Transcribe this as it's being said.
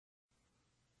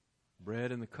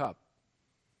bread and the cup.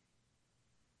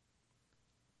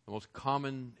 The most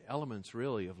common elements,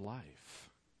 really, of life.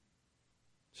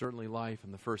 Certainly life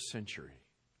in the first century.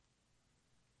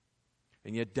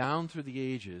 And yet down through the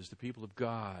ages, the people of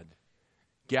God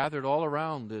gathered all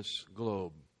around this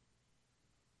globe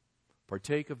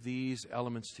partake of these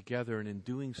elements together, and in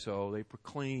doing so, they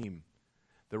proclaim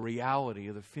the reality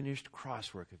of the finished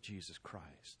crosswork of Jesus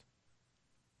Christ.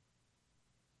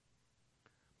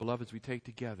 Beloved, as we take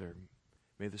together,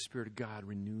 may the Spirit of God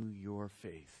renew your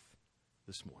faith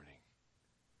this morning.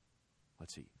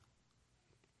 Let's eat.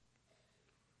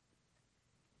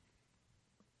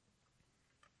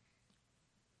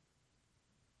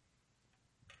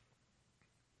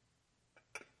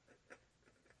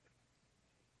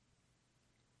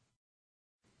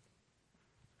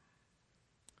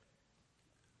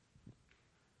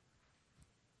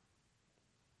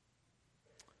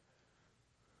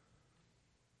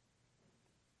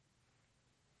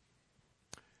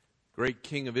 Great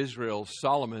king of Israel,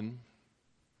 Solomon, in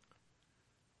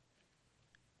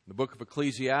the book of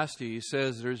Ecclesiastes,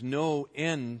 says there's no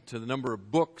end to the number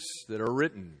of books that are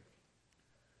written.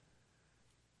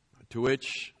 To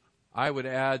which I would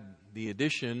add the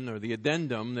addition or the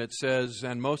addendum that says,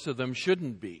 and most of them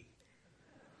shouldn't be.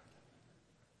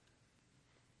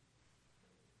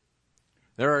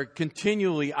 There are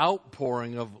continually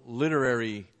outpouring of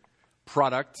literary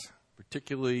product,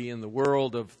 particularly in the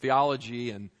world of theology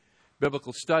and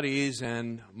biblical studies,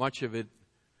 and much of it,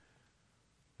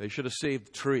 they should have saved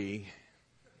the tree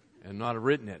and not have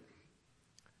written it.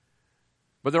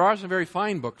 But there are some very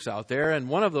fine books out there, and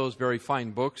one of those very fine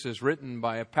books is written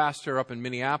by a pastor up in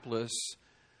Minneapolis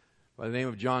by the name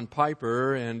of John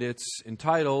Piper, and it's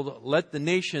entitled, Let the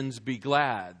Nations Be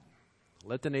Glad.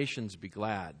 Let the Nations Be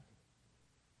Glad.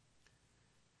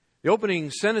 The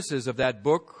opening sentences of that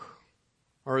book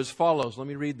are as follows. Let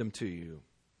me read them to you.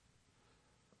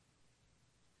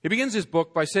 He begins his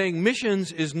book by saying,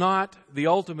 missions is not the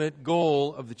ultimate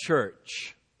goal of the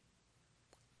church.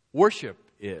 Worship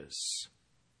is.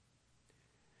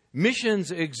 Missions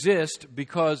exist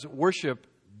because worship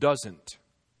doesn't.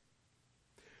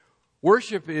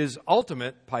 Worship is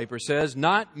ultimate, Piper says,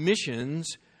 not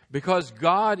missions, because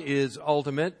God is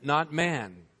ultimate, not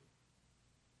man.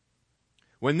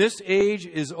 When this age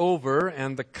is over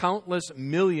and the countless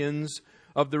millions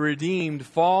of the redeemed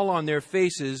fall on their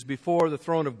faces before the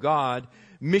throne of God,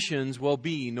 missions will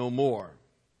be no more.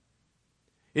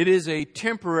 It is a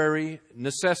temporary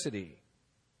necessity,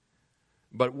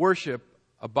 but worship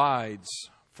abides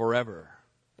forever.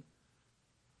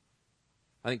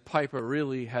 I think Piper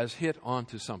really has hit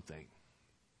onto something.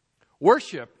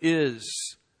 Worship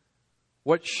is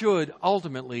what should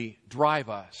ultimately drive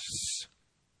us.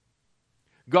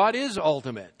 God is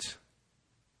ultimate.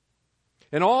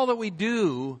 And all that we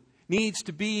do needs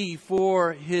to be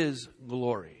for His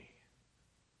glory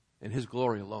and His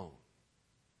glory alone.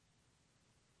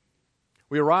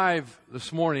 We arrive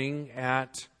this morning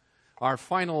at our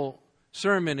final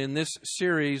sermon in this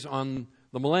series on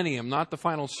the millennium, not the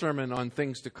final sermon on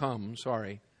things to come,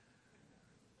 sorry.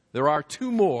 There are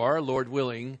two more, Lord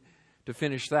willing, to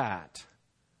finish that.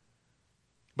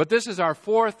 But this is our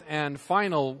fourth and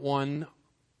final one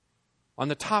on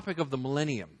the topic of the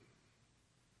millennium.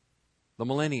 The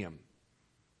millennium.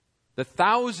 The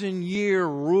 1,000-year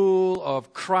rule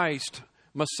of Christ,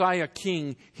 Messiah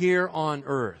King, here on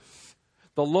earth.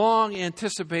 The long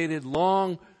anticipated,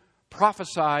 long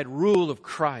prophesied rule of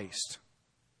Christ.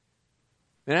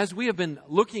 And as we have been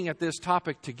looking at this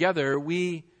topic together,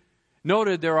 we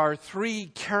noted there are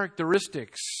three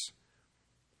characteristics,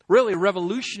 really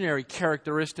revolutionary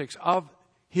characteristics of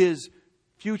His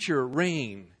future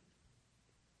reign.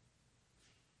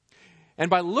 And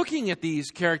by looking at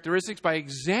these characteristics, by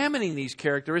examining these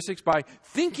characteristics, by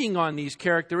thinking on these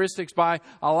characteristics, by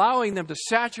allowing them to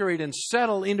saturate and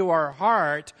settle into our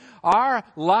heart, our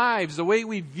lives, the way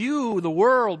we view the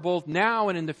world both now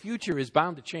and in the future, is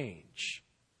bound to change.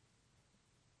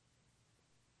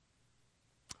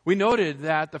 We noted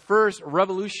that the first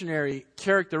revolutionary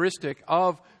characteristic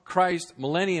of Christ's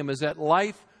millennium is that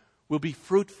life will be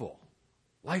fruitful.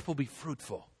 Life will be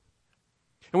fruitful.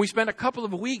 And we spent a couple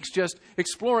of weeks just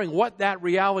exploring what that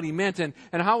reality meant and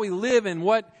how we live in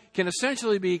what can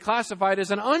essentially be classified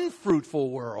as an unfruitful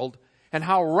world, and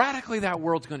how radically that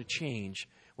world's going to change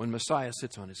when Messiah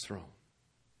sits on His throne.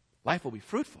 Life will be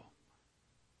fruitful.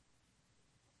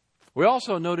 We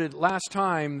also noted last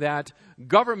time that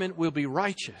government will be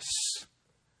righteous.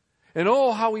 And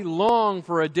oh, how we long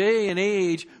for a day and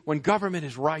age when government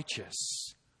is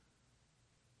righteous.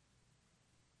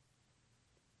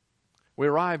 We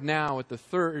arrive now at the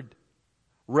third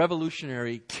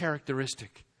revolutionary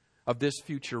characteristic of this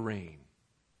future reign.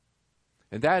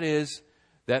 And that is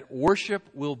that worship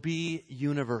will be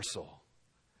universal.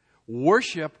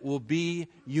 Worship will be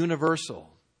universal.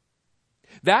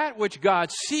 That which God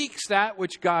seeks, that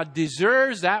which God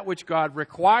deserves, that which God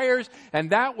requires,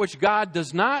 and that which God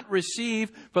does not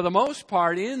receive, for the most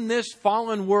part, in this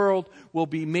fallen world, will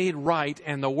be made right,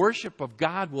 and the worship of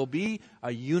God will be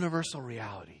a universal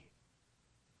reality.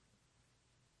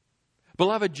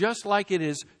 Beloved, just like it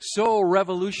is so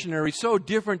revolutionary, so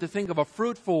different to think of a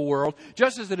fruitful world,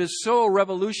 just as it is so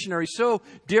revolutionary, so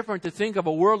different to think of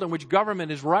a world in which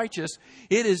government is righteous,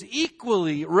 it is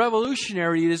equally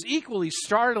revolutionary, it is equally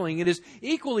startling, it is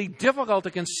equally difficult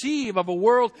to conceive of a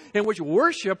world in which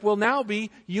worship will now be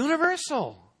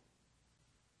universal.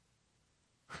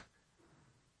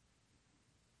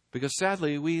 Because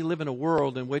sadly, we live in a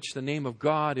world in which the name of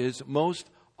God is most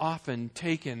often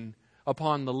taken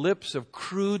upon the lips of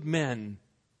crude men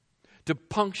to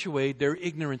punctuate their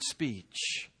ignorant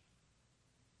speech.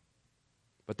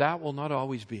 But that will not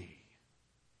always be.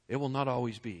 It will not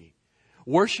always be.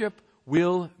 Worship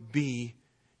will be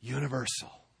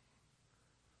universal.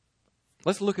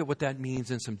 Let's look at what that means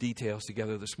in some details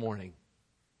together this morning.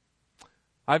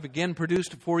 I've again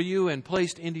produced for you and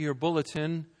placed into your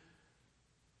bulletin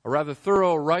a rather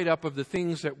thorough write-up of the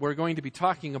things that we're going to be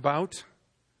talking about.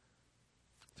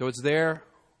 So it's there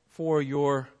for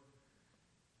your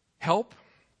help.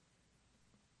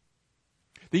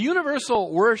 The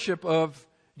universal worship of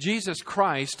Jesus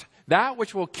Christ, that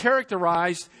which will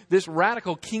characterize this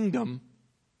radical kingdom,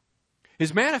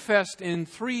 is manifest in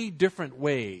three different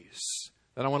ways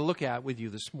that I want to look at with you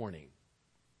this morning.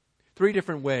 Three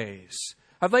different ways.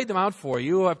 I've laid them out for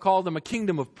you. I've called them a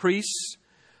kingdom of priests.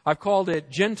 I've called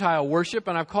it Gentile worship,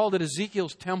 and I've called it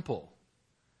Ezekiel's temple.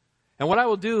 And what I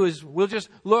will do is we'll just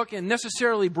look, and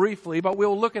necessarily briefly, but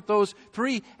we'll look at those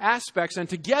three aspects, and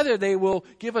together they will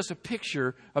give us a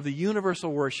picture of the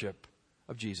universal worship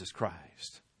of Jesus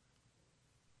Christ.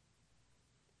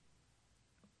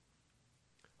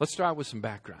 Let's start with some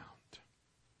background.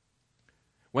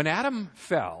 When Adam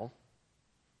fell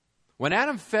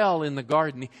in the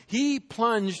garden, he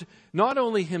plunged not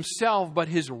only himself but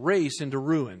his race into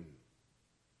ruin.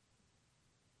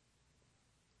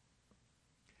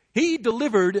 He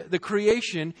delivered the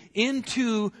creation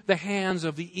into the hands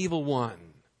of the evil one.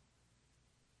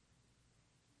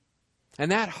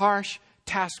 And that harsh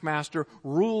taskmaster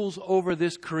rules over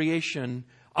this creation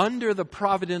under the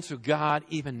providence of God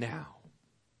even now.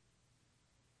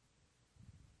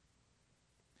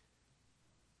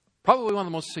 Probably one of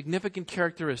the most significant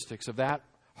characteristics of that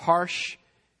harsh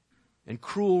and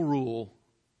cruel rule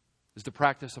is the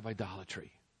practice of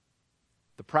idolatry.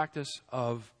 The practice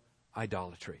of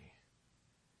idolatry.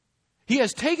 He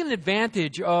has taken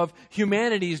advantage of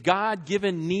humanity's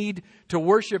God-given need to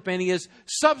worship, and he has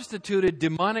substituted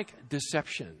demonic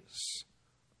deceptions.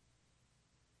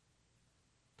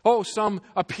 Some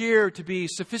appear to be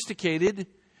sophisticated,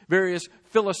 various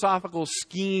philosophical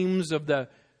schemes of the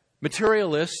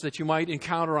materialists that you might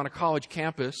encounter on a college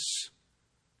campus,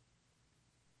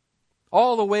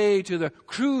 all the way to the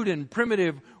crude and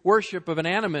primitive worship of an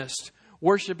animist,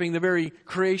 worshiping the very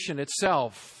creation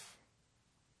itself.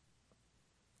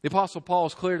 The Apostle Paul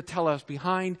is clear to tell us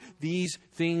behind these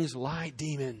things lie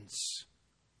demons.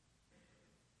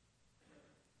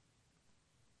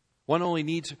 One only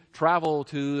needs to travel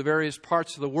to the various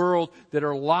parts of the world that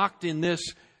are locked in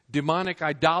this demonic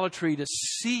idolatry to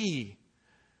see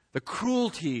the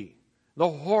cruelty, the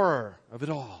horror of it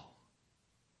all.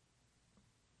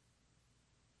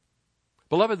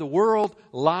 Beloved, the world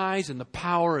lies in the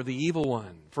power of the evil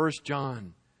one. 1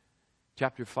 John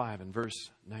chapter 5 and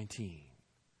verse 19.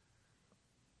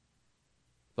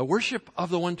 The worship of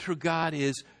the one true God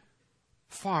is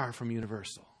far from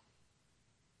universal.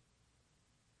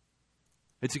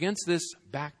 It's against this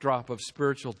backdrop of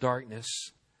spiritual darkness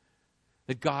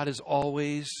that God has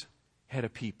always had a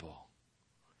people.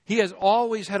 He has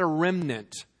always had a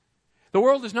remnant. The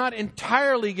world is not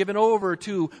entirely given over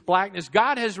to blackness.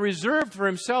 God has reserved for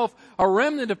himself a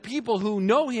remnant of people who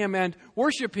know him and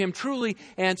worship him truly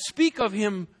and speak of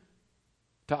him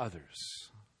to others.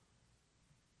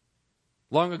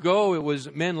 Long ago, it was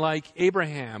men like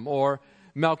Abraham or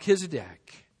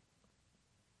Melchizedek.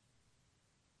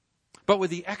 But with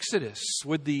the Exodus,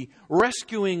 with the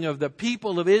rescuing of the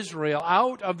people of Israel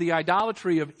out of the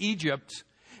idolatry of Egypt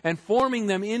and forming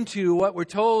them into what we're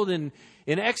told in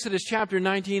Exodus chapter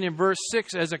 19 and verse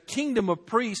 6 as a kingdom of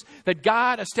priests, that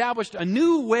God established a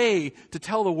new way to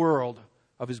tell the world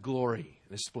of his glory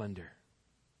and his splendor.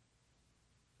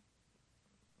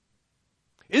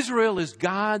 Israel is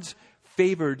God's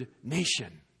favored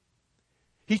nation.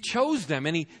 He chose them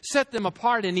and He set them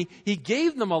apart, and He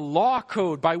gave them a law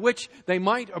code by which they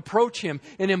might approach Him.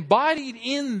 And embodied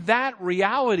in that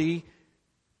reality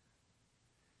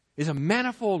is a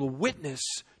manifold witness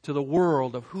to the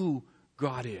world of who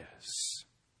God is.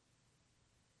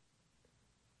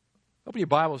 Open your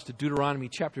Bibles to Deuteronomy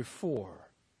chapter 4.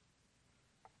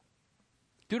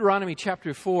 Deuteronomy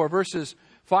chapter 4, verses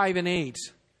 5 and 8.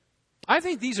 I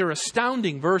think these are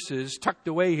astounding verses tucked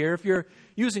away here. If you're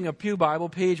using a Pew Bible,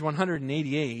 page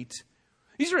 188.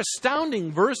 These are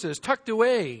astounding verses tucked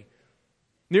away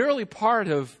in the early part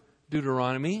of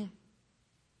Deuteronomy.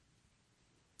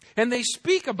 And they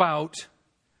speak about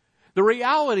the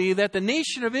reality that the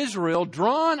nation of Israel,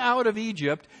 drawn out of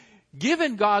Egypt,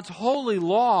 given God's holy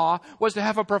law, was to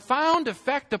have a profound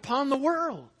effect upon the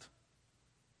world.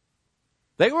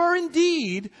 They were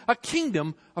indeed a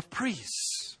kingdom of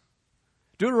priests.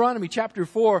 Deuteronomy chapter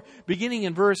 4, beginning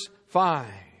in verse 5.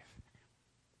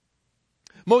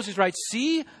 Moses writes,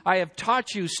 "See, I have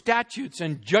taught you statutes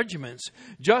and judgments,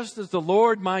 just as the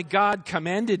Lord my God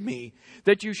commanded me,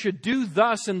 that you should do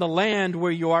thus in the land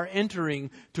where you are entering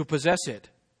to possess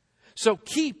it. So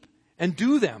keep and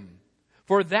do them,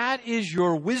 for that is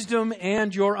your wisdom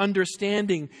and your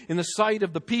understanding in the sight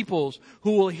of the peoples,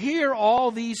 who will hear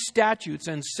all these statutes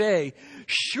and say,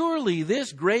 'Surely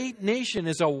this great nation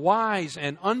is a wise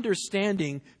and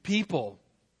understanding people.'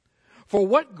 For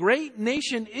what great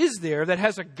nation is there that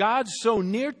has a God so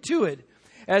near to it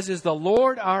as is the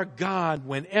Lord our God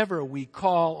whenever we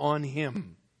call on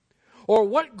Him? Or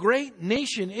what great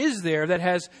nation is there that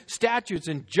has statutes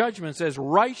and judgments as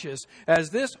righteous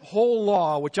as this whole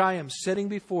law which I am setting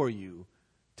before you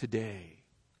today?"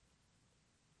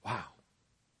 Wow.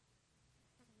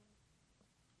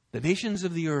 The nations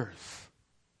of the earth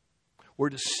were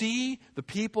to see the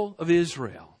people of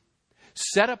Israel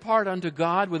set apart unto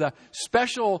God with a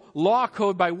special law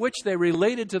code by which they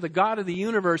related to the God of the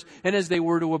universe. And as they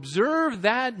were to observe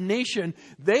that nation,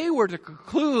 they were to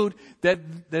conclude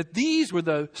that these were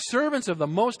the servants of the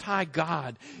Most High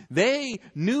God. They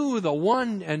knew the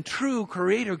one and true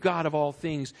Creator God of all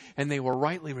things, and they were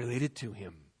rightly related to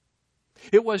Him.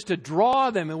 It was to draw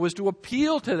them. It was to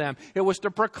appeal to them. It was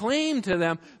to proclaim to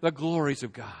them the glories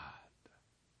of God.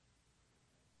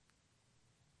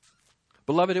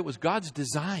 Beloved, it was God's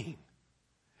design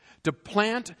to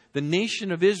plant the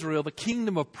nation of Israel, the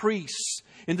kingdom of priests,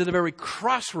 into the very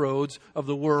crossroads of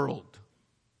the world.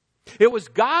 It was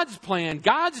God's plan,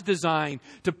 God's design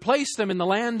to place them in the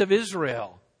land of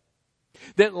Israel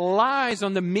that lies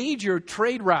on the major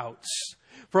trade routes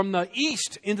from the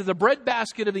east into the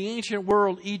breadbasket of the ancient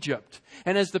world, Egypt.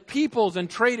 And as the peoples and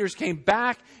traders came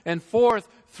back and forth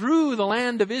through the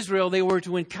land of Israel, they were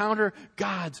to encounter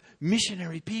God's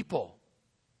missionary people.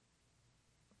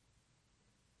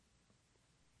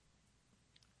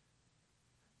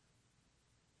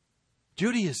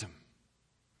 Judaism,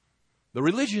 the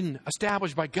religion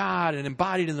established by God and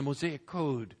embodied in the Mosaic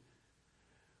Code,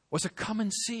 was a come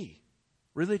and see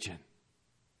religion.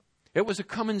 It was a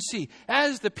come and see.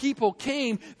 As the people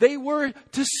came, they were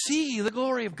to see the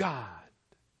glory of God.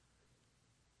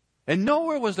 And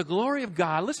nowhere was the glory of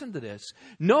God, listen to this,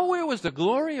 nowhere was the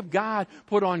glory of God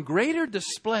put on greater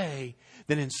display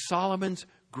than in Solomon's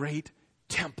great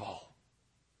temple.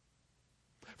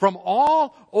 From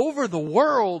all over the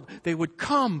world, they would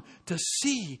come to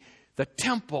see the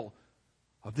temple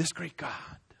of this great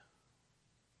God.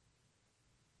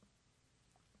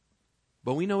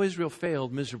 But we know Israel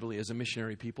failed miserably as a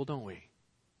missionary people, don't we?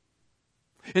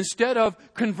 Instead of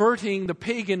converting the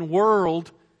pagan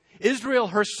world, Israel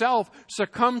herself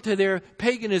succumbed to their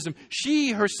paganism.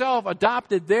 She herself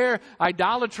adopted their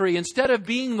idolatry. Instead of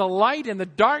being the light in the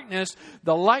darkness,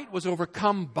 the light was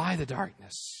overcome by the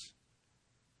darkness.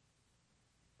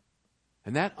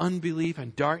 And that unbelief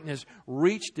and darkness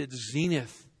reached its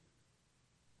zenith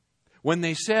when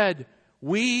they said,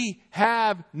 "We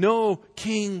have no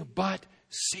king but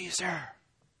Caesar."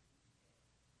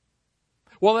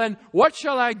 Well then, what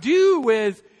shall I do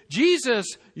with Jesus,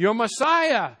 your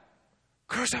Messiah?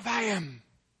 Crucify Him.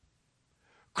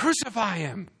 Crucify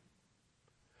Him.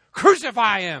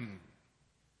 Crucify Him.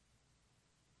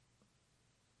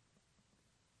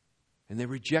 And they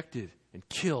rejected and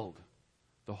killed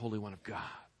the Holy One of God.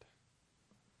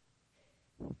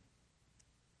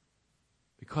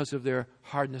 Because of their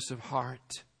hardness of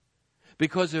heart,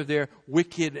 because of their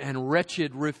wicked and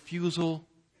wretched refusal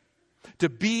to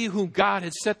be whom God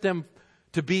had set them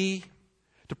to be,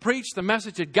 to preach the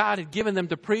message that God had given them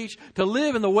to preach, to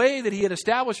live in the way that He had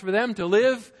established for them to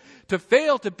live, to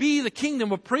fail to be the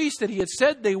kingdom of priests that He had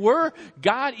said they were,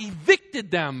 God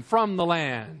evicted them from the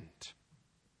land.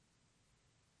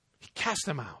 cast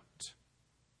them out.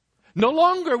 No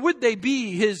longer would they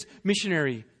be His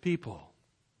missionary people.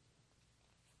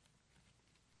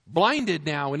 Blinded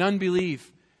now in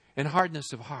unbelief and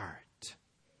hardness of heart.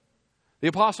 The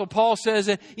Apostle Paul says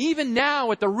that even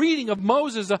now at the reading of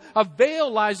Moses, a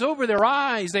veil lies over their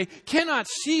eyes. They cannot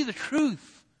see the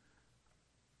truth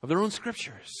of their own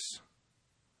Scriptures.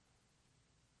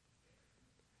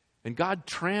 And God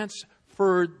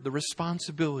transferred the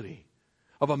responsibility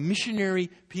of a missionary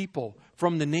people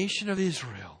from the nation of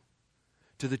Israel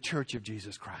to the church of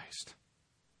Jesus Christ.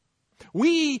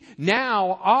 We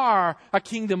now are a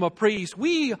kingdom of priests.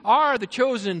 We are the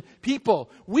chosen people.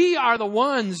 We are the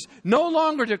ones no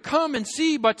longer to come and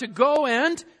see, but to go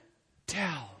and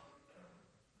tell.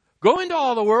 Go into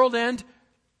all the world and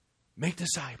make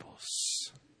disciples.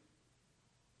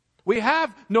 We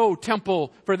have no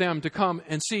temple for them to come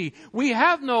and see. We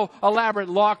have no elaborate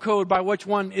law code by which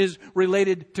one is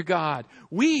related to God.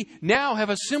 We now have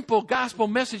a simple gospel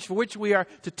message for which we are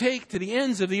to take to the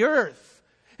ends of the earth.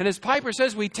 And as Piper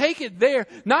says, we take it there,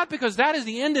 not because that is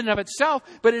the end in of itself,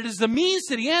 but it is the means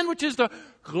to the end, which is the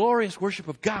glorious worship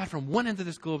of God from one end of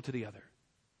this globe to the other.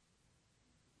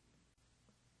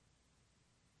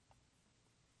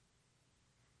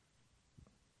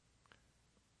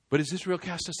 But is Israel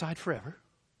cast aside forever?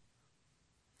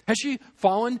 Has she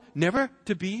fallen never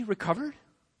to be recovered?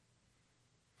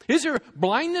 Is her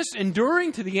blindness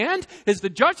enduring to the end? Is the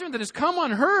judgment that has come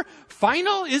on her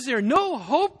final? Is there no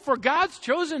hope for God's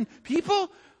chosen people?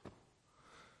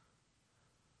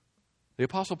 The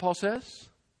Apostle Paul says,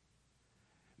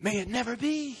 may it never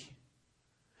be.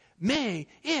 May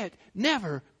it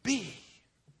never be.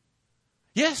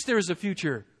 Yes, there is a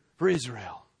future for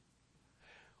Israel.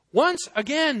 Once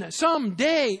again,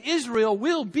 someday, Israel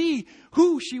will be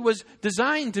who she was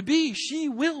designed to be. She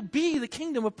will be the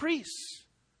kingdom of priests.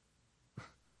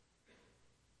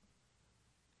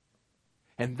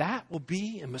 And that will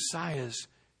be in Messiah's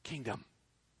kingdom.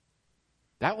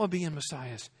 That will be in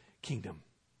Messiah's kingdom.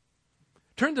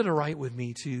 Turn to the right with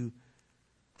me to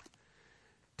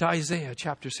Isaiah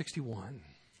chapter 61.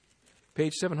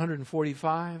 Page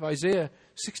 745. Isaiah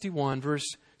 61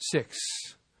 verse 6.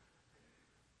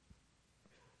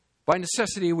 By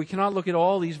necessity, we cannot look at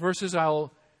all these verses.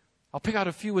 I'll pick out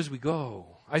a few as we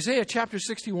go. Isaiah chapter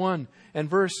 61 and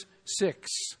verse 6.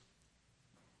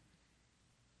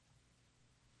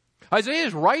 Isaiah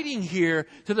is writing here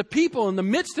to the people in the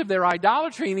midst of their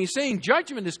idolatry, and he's saying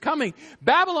judgment is coming.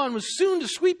 Babylon was soon to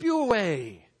sweep you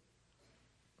away.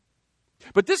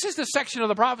 But this is the section of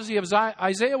the prophecy of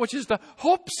Isaiah, which is the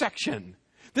hope section.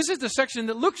 This is the section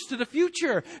that looks to the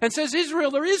future and says,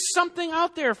 Israel, there is something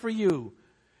out there for you.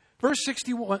 Verse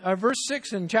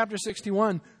 6 in chapter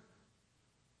 61.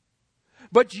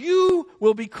 But you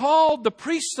will be called the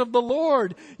priests of the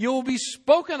Lord. You will be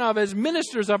spoken of as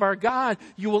ministers of our God.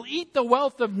 You will eat the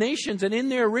wealth of nations, and in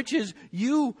their riches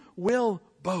you will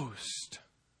boast.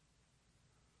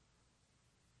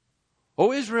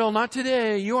 O Israel, not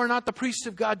today. You are not the priests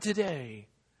of God today.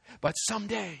 But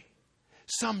someday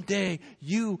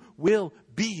you will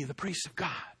be the priests of God.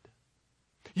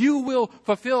 You will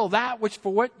fulfill that which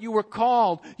for what you were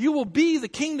called. You will be the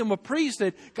kingdom of priests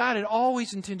that God had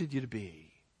always intended you to be.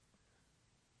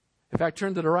 In fact,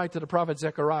 turn to the right to the prophet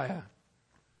Zechariah.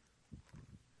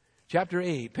 Chapter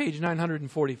 8, page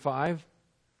 945.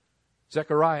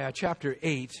 Zechariah chapter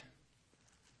 8,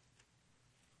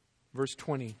 verse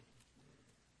 20.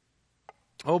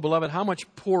 Oh, beloved, how much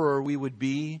poorer we would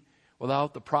be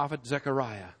without the prophet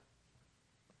Zechariah.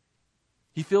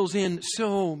 He fills in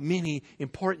so many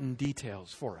important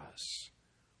details for us.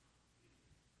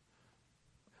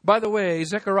 By the way,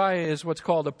 Zechariah is what's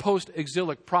called a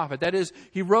post-exilic prophet. That is,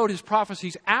 he wrote his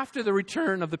prophecies after the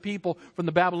return of the people from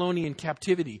the Babylonian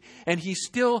captivity. And he's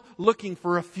still looking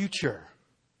for a future.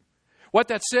 What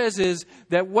that says is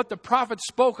that what the prophet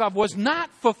spoke of was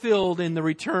not fulfilled in the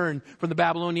return from the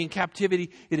Babylonian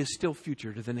captivity. It is still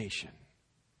future to the nation.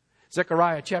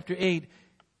 Zechariah chapter 8,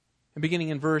 and beginning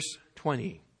in verse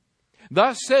 20.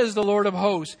 Thus says the Lord of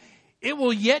hosts, it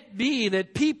will yet be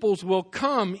that peoples will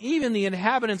come, even the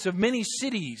inhabitants of many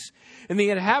cities, and the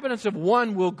inhabitants of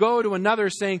one will go to another,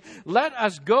 saying, let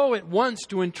us go at once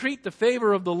to entreat the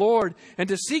favor of the Lord, and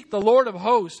to seek the Lord of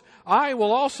hosts. I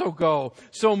will also go.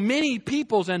 So many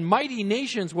peoples and mighty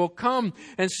nations will come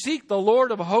and seek the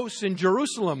Lord of hosts in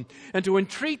Jerusalem, and to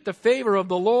entreat the favor of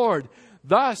the Lord.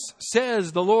 Thus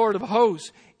says the Lord of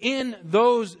hosts, in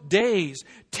those days,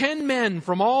 10 men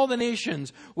from all the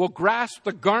nations will grasp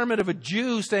the garment of a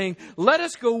Jew, saying, let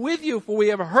us go with you, for we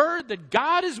have heard that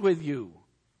God is with you.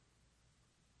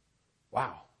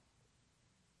 Wow.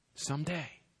 Someday,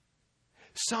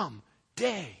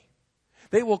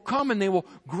 They will come and they will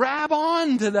grab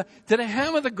on to the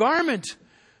hem of the garment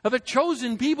of the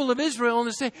chosen people of Israel and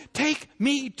they say, take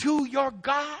me to your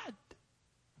God.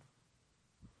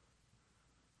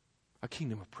 A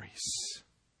kingdom of priests.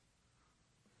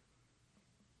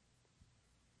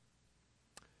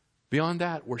 Beyond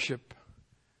that, worship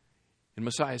in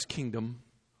Messiah's kingdom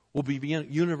will be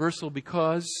universal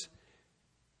because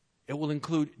it will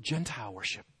include Gentile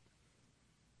worship.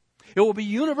 It will be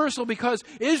universal because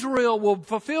Israel will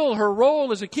fulfill her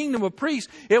role as a kingdom of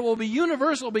priests. It will be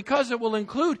universal because it will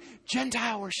include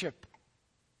Gentile worship.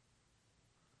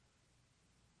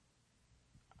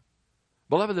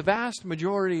 Beloved, the vast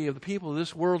majority of the people of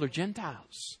this world are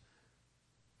Gentiles.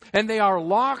 And they are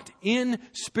locked in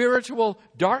spiritual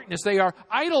darkness. They are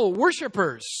idol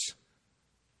worshipers.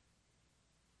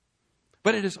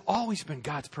 But it has always been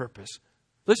God's purpose.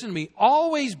 Listen to me.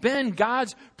 Always been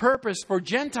God's purpose for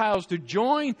Gentiles to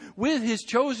join with His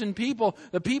chosen people,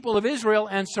 the people of Israel,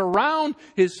 and surround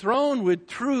His throne with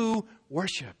true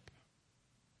worship.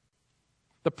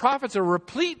 The prophets are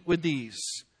replete with these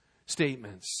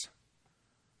statements.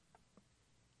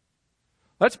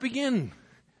 Let's begin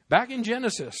back in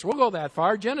Genesis. We'll go that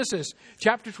far. Genesis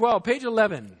chapter 12, page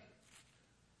 11.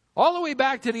 All the way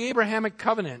back to the Abrahamic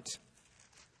covenant.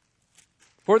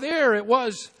 For there it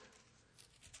was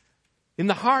in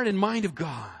the heart and mind of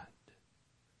God.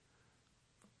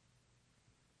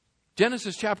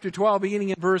 Genesis chapter 12,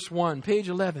 beginning at verse 1, page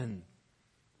 11.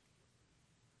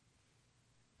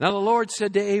 Now the Lord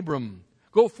said to Abram,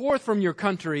 go forth from your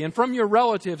country and from your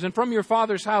relatives and from your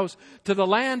father's house to the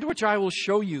land which I will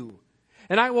show you.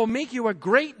 And I will make you a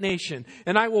great nation,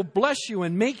 and I will bless you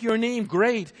and make your name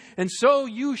great. And so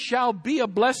you shall be a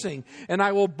blessing. And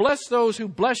I will bless those who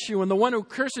bless you, and the one who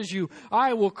curses you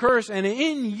I will curse. And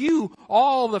in you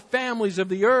all the families of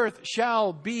the earth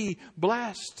shall be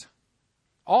blessed.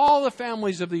 All the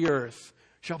families of the earth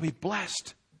shall be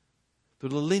blessed through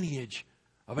the lineage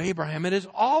of Abraham. It has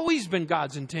always been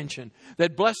God's intention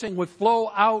that blessing would flow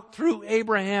out through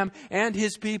Abraham and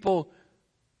his people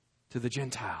to the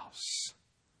Gentiles.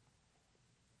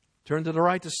 Turn to the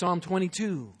right to Psalm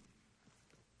 22.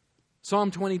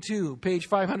 Psalm 22, page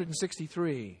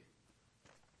 563.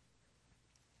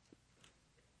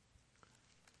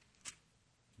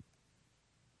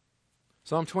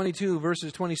 Psalm 22,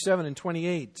 verses 27 and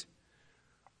 28.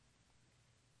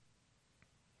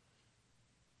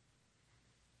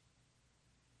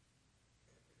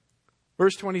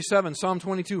 Verse 27, Psalm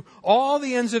 22. All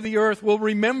the ends of the earth will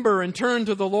remember and turn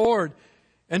to the Lord,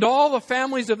 and all the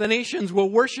families of the nations will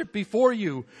worship before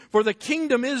you. For the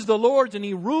kingdom is the Lord's, and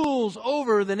He rules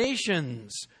over the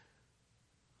nations.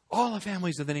 All the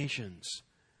families of the nations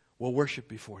will worship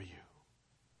before you.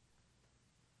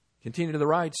 Continue to the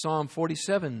right, Psalm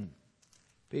 47,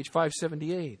 page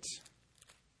 578.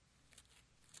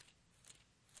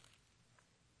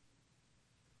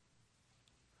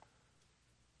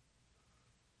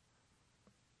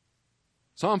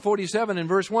 Psalm 47 and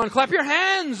verse 1, clap your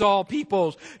hands, all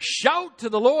peoples. Shout to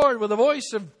the Lord with a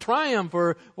voice of triumph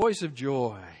or voice of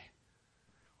joy.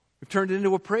 We've turned it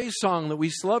into a praise song that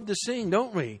we love to sing,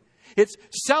 don't we? It's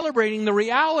celebrating the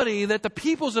reality that the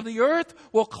peoples of the earth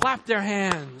will clap their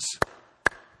hands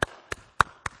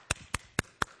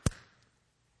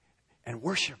and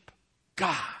worship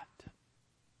God.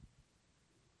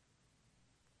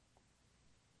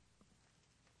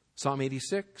 Psalm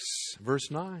 86, verse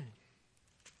 9.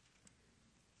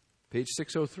 Page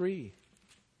 603.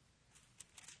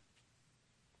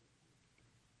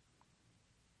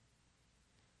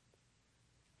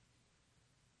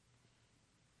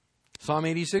 Psalm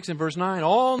 86 and verse 9.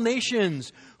 All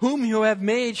nations whom you have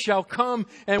made shall come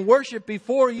and worship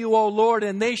before you, O Lord,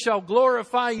 and they shall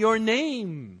glorify your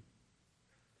name.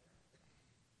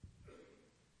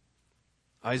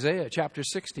 Isaiah chapter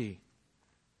 60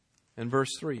 and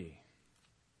verse 3.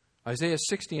 Isaiah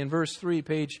 60 and verse 3,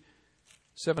 page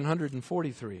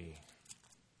 743.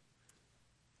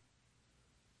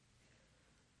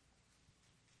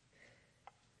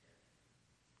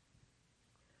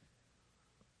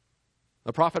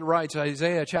 The prophet writes,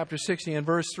 Isaiah chapter 60 and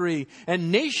verse 3,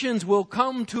 and nations will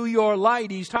come to your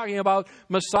light. He's talking about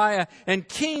Messiah, and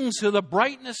kings to the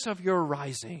brightness of your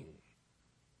rising.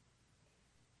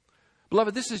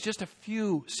 Beloved, this is just a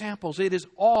few samples. It is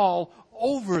all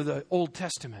over the Old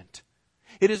Testament.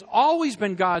 It has always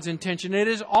been God's intention. It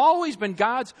has always been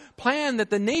God's plan that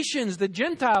the nations, the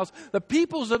Gentiles, the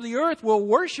peoples of the earth will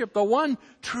worship the one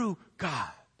true God.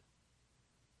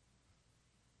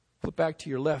 Flip back to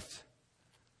your left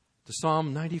to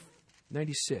Psalm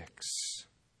 96.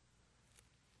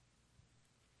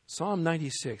 Psalm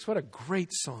 96. What a great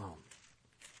psalm.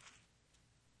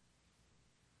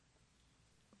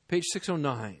 Page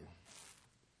 609.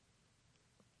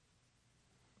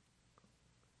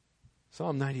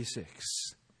 Psalm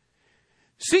 96.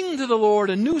 Sing to the Lord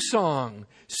a new song.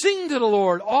 Sing to the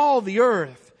Lord, all the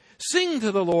earth. Sing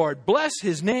to the Lord. Bless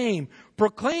His name.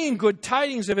 Proclaim good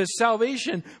tidings of His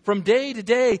salvation from day to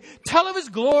day. Tell of His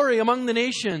glory among the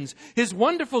nations, His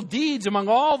wonderful deeds among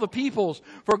all the peoples.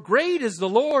 For great is the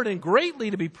Lord and greatly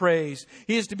to be praised.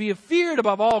 He is to be feared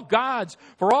above all gods.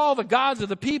 For all the gods of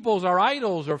the peoples are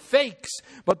idols or fakes.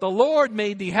 But the Lord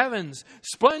made the heavens.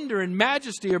 Splendor and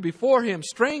majesty are before Him.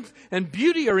 Strength and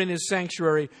beauty are in His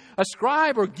sanctuary.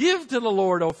 Ascribe or give to the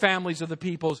Lord, O families of the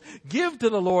peoples. Give to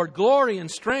the Lord glory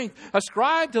and strength.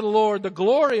 Ascribe to the Lord the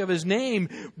glory of His name.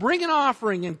 Bring an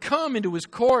offering and come into His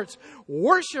courts.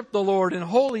 Worship the Lord in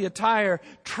holy attire.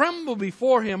 Tremble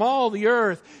before Him, all the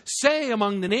earth. Say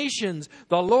among the nations,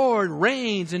 the Lord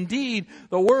reigns. Indeed,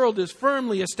 the world is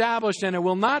firmly established and it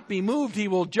will not be moved. He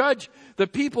will judge the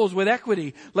peoples with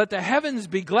equity. Let the heavens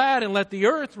be glad and let the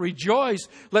earth rejoice.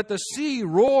 Let the sea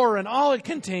roar and all it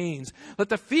contains. Let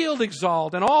the field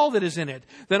exalt and all that is in it.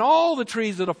 Then all the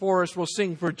trees of the forest will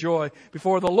sing for joy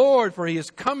before the Lord, for He is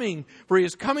coming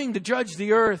to judge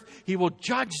the earth. He will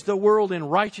judge the world in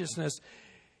righteousness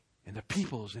and the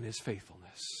peoples in His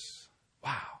faithfulness.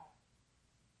 Wow.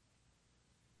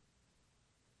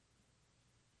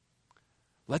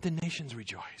 Let the nations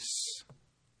rejoice.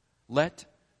 Let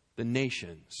the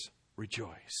nations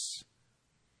rejoice.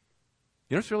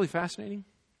 You know what's really fascinating?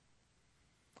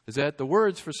 Is that the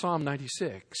words for Psalm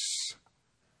 96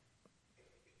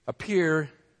 appear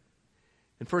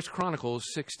in 1 Chronicles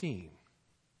 16.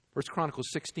 1 Chronicles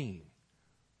 16.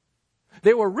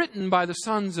 They were written by the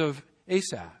sons of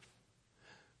Asaph.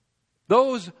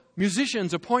 Those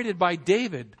musicians appointed by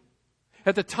David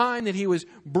at the time that he was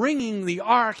bringing the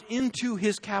ark into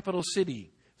his capital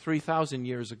city 3,000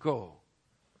 years ago.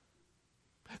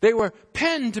 They were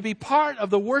penned to be part of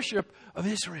the worship of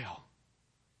Israel.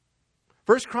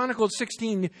 1 Chronicles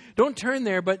 16, don't turn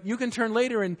there, but you can turn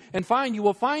later and you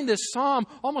will find this psalm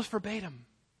almost verbatim.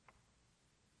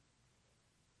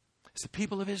 It's the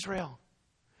people of Israel,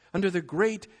 under the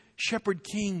great shepherd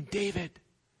king David,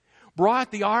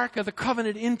 brought the Ark of the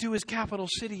Covenant into his capital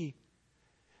city.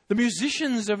 The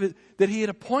musicians that he had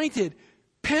appointed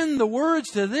penned the words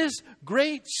to this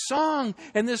great song.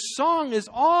 And this song is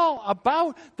all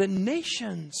about the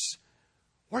nations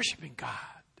worshiping God.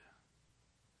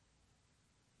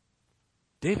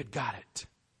 David got it.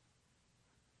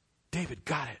 David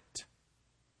got it.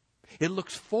 It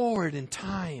looks forward in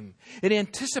time. It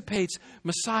anticipates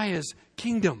Messiah's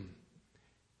kingdom.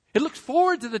 It looks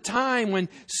forward to the time when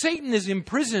Satan is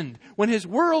imprisoned, when his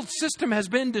world system has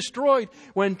been destroyed,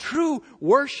 when true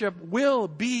worship will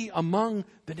be among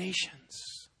the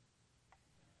nations.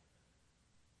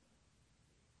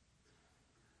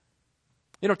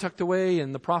 You know, tucked away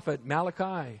in the prophet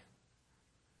Malachi.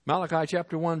 Malachi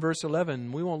chapter 1, verse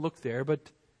 11. We won't look there,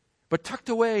 but tucked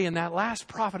away in that last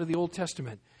prophet of the Old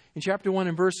Testament, in chapter 1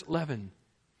 and verse 11.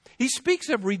 He speaks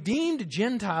of redeemed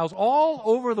Gentiles all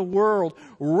over the world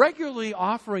regularly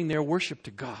offering their worship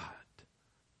to God.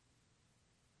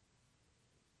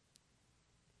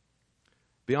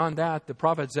 Beyond that, the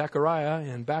prophet Zechariah,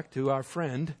 and back to our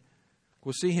friend,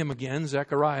 we'll see him again,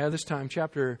 Zechariah, this time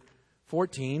chapter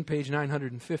 14, page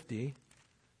 950.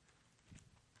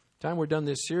 Time we're done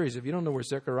this series, if you don't know where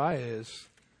Zechariah is,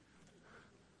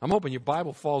 I'm hoping your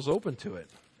Bible falls open to it.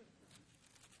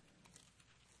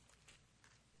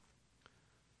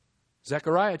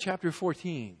 Zechariah chapter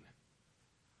 14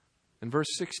 and verse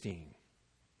 16.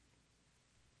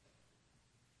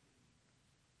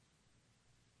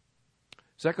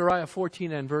 Zechariah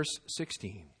 14 and verse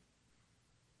 16.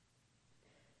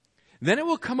 Then it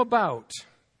will come about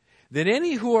that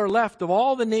any who are left of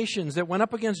all the nations that went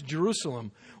up against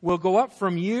Jerusalem will go up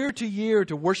from year to year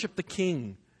to worship the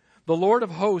King, the Lord of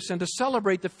hosts, and to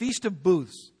celebrate the Feast of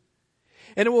Booths.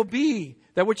 And it will be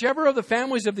that whichever of the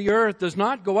families of the earth does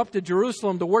not go up to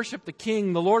Jerusalem to worship the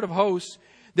King, the Lord of hosts,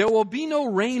 there will be no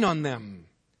rain on them.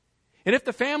 And if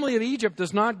the family of Egypt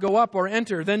does not go up or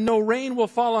enter, then no rain will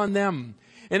fall on them.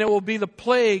 And it will be the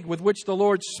plague with which the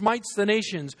Lord smites the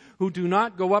nations who do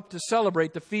not go up to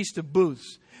celebrate the Feast of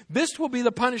Booths. This will be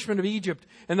the punishment of Egypt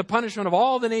and the punishment of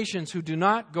all the nations who do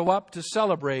not go up to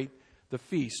celebrate the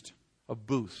Feast of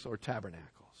Booths or Tabernacles.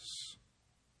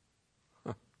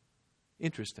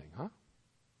 Interesting, huh?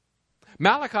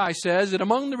 Malachi says that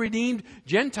among the redeemed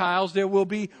Gentiles there will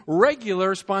be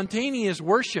regular, spontaneous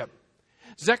worship.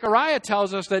 Zechariah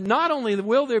tells us that not only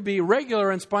will there be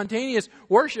regular and spontaneous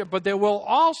worship, but there will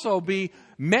also be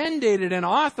mandated and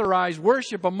authorized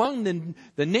worship among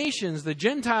the nations, the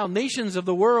Gentile nations of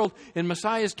the world in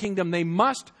Messiah's kingdom. They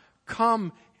must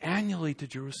come annually to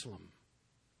Jerusalem.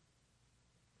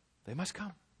 They must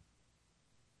come.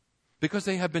 Because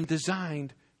they have been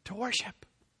designed to worship.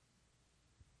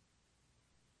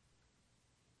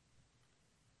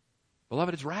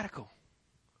 Beloved, it's radical.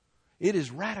 It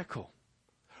is radical.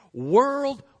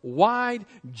 Worldwide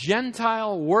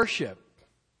Gentile worship.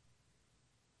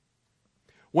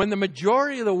 When the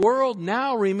majority of the world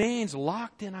now remains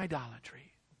locked in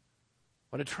idolatry.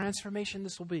 What a transformation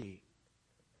this will be.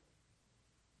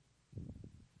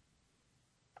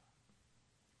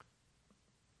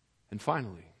 And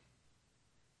finally,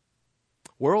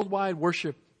 worldwide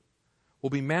worship will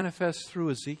be manifest through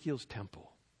Ezekiel's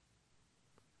temple.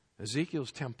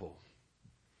 Ezekiel's temple.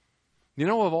 You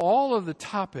know, of all of the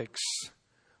topics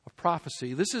of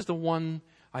prophecy, this is the one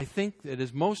I think that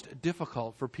is most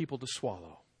difficult for people to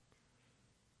swallow.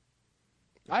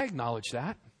 I acknowledge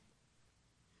that.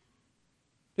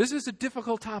 This is a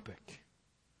difficult topic.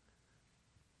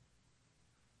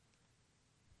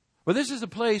 But this is a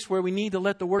place where we need to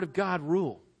let the Word of God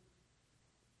rule.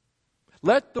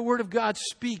 Let the Word of God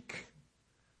speak.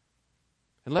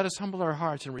 And let us humble our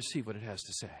hearts and receive what it has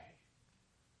to say.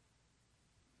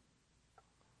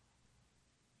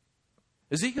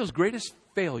 Ezekiel's greatest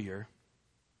failure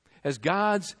as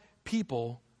God's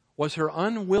people was her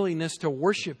unwillingness to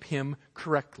worship Him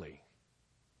correctly.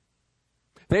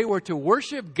 They were to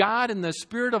worship God in the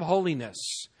spirit of holiness.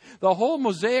 The whole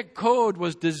Mosaic Code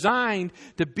was designed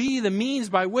to be the means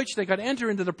by which they could enter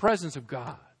into the presence of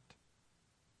God.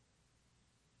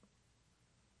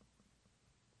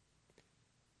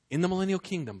 In the millennial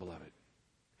kingdom, beloved,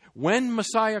 when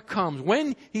Messiah comes,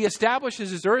 when He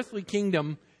establishes His earthly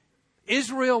kingdom,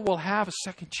 Israel will have a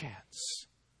second chance.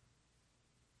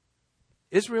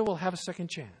 Israel will have a second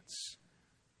chance.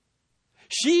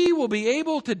 She will be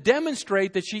able to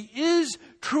demonstrate that she is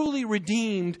truly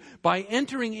redeemed by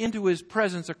entering into His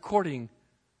presence according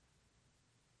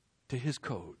to His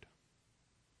code.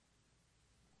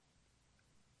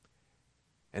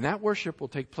 And that worship will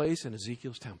take place in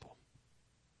Ezekiel's temple.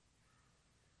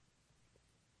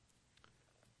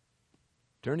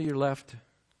 Turn to your left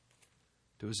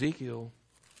to Ezekiel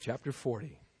chapter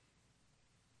 40,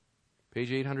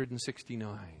 page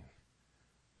 869.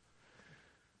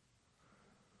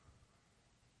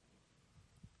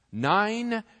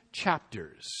 Nine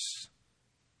chapters,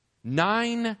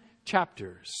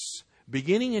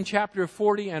 beginning in chapter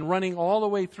 40 and running all the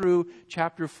way through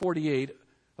chapter 48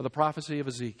 of the prophecy of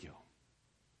Ezekiel.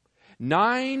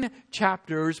 9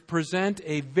 chapters present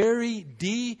a very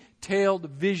detailed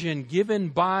vision given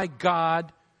by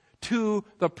God to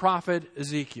the prophet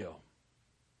Ezekiel.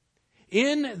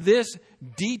 In this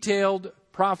detailed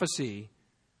prophecy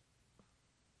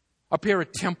appear a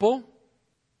temple,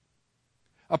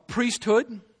 a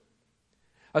priesthood,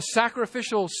 a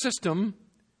sacrificial system,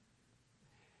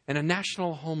 and a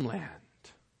national homeland.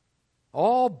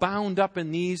 All bound up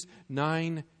in these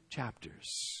 9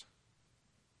 chapters.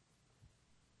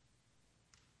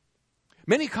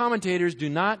 Many commentators do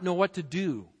not know what to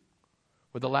do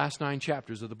with the last 9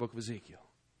 chapters of the book of Ezekiel.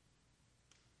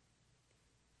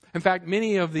 In fact,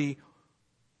 many of the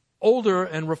older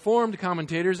and reformed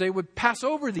commentators, they would pass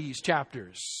over these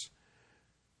chapters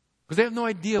because they have no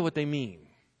idea what they mean.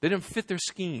 They don't fit their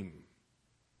scheme.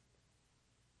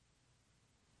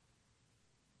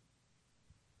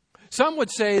 Some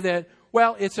would say that,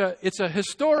 well, it's a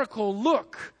historical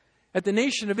look at the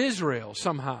nation of Israel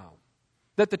somehow.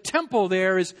 That the temple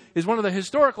there is one of the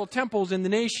historical temples in the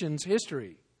nation's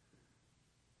history.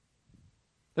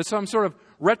 That's some sort of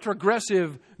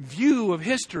retrogressive view of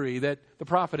history that the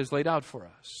prophet has laid out for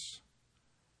us.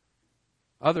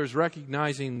 Others,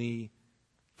 recognizing the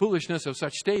foolishness of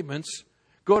such statements,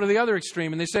 go to the other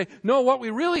extreme and they say, no, what we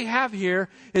really have here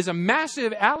is a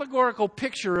massive allegorical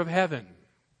picture of heaven.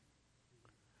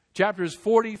 Chapters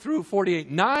 40 through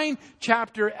 48.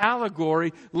 9-chapter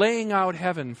allegory laying out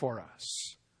heaven for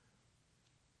us.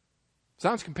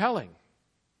 Sounds compelling.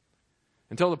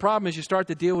 Until the problem is you start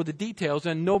to deal with the details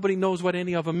and nobody knows what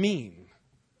any of them mean.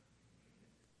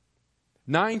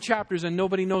 9 chapters and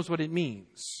nobody knows what it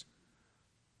means.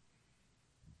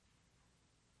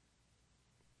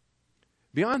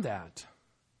 Beyond that,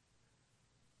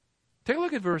 take a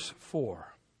look at verse 4.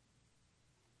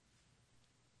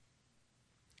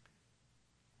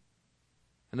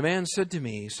 And the man said to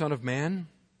me, Son of man,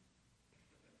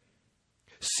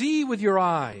 see with your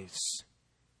eyes,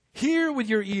 hear with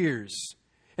your ears,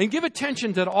 and give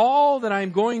attention to all that I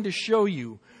am going to show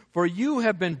you. For you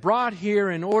have been brought here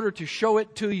in order to show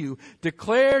it to you.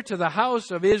 Declare to the house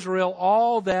of Israel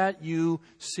all that you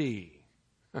see.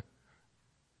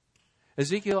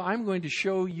 Ezekiel, I'm going to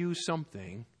show you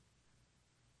something,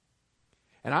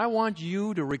 and I want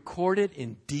you to record it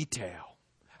in detail.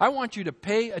 I want you to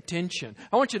pay attention.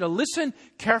 I want you to listen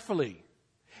carefully,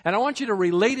 and I want you to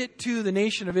relate it to the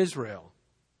nation of Israel.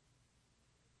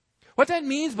 What that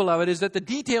means, beloved, is that the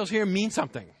details here mean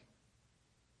something.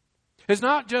 It's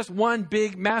not just one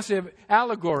big, massive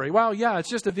allegory. Well, yeah, it's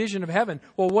just a vision of heaven.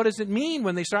 Well, what does it mean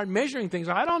when they start measuring things?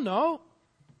 I don't know.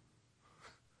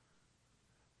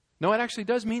 No, it actually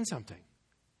does mean something.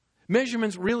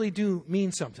 Measurements really do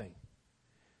mean something.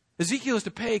 Ezekiel is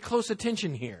to pay close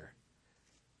attention here.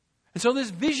 And so this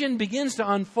vision begins to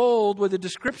unfold with a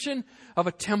description of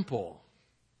a temple.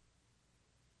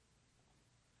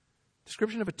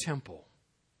 Description of a temple.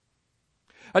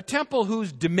 A temple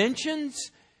whose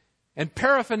dimensions and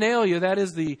paraphernalia, that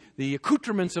is the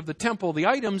accoutrements of the temple, the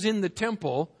items in the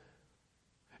temple,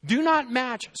 do not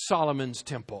match Solomon's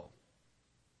temple.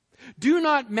 Do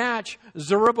not match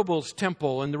Zerubbabel's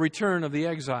temple in the return of the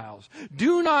exiles.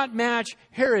 Do not match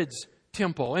Herod's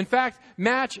temple. In fact,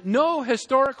 match no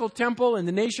historical temple in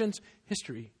the nation's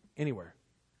history anywhere.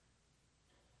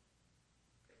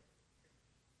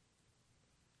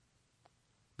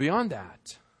 Beyond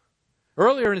that,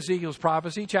 earlier in Ezekiel's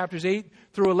prophecy, chapters 8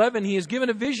 through 11, he is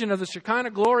given a vision of the Shekinah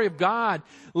glory of God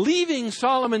leaving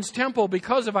Solomon's temple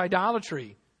because of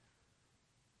idolatry.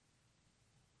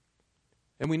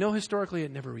 And we know historically it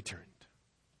never returned.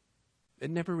 It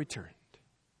never returned.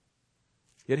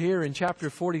 Yet here in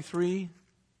chapter 43,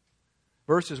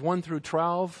 verses 1 through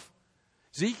 12,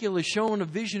 Ezekiel is shown a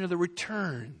vision of the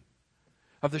return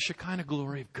of the Shekinah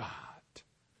glory of God.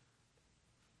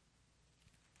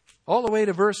 All the way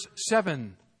to verse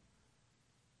 7,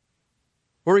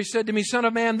 where he said to me, Son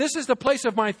of man, this is the place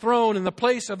of my throne and the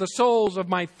place of the soles of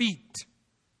my feet,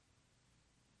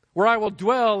 where I will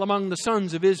dwell among the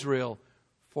sons of Israel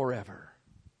forever.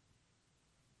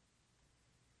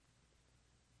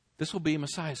 This will be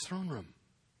Messiah's throne room.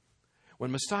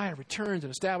 When Messiah returns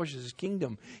and establishes his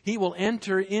kingdom, he will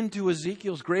enter into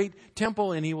Ezekiel's great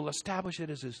temple and he will establish it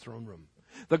as his throne room.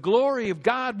 The glory of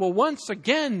God will once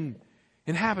again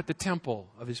inhabit the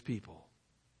temple of his people.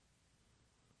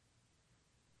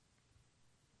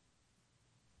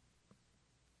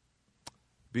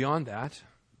 Beyond that,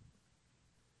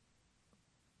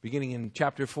 beginning in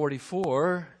chapter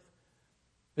 44,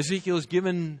 Ezekiel is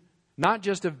given not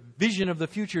just a vision of the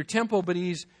future temple, but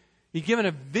he's given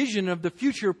a vision of the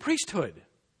future priesthood.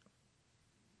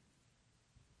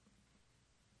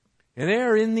 And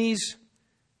there in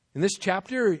this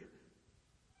chapter,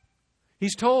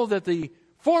 he's told that the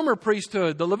former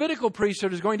priesthood, the Levitical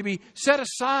priesthood, is going to be set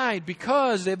aside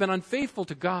because they've been unfaithful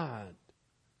to God.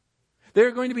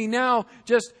 They're going to be now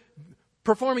just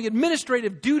performing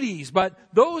administrative duties, but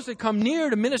those that come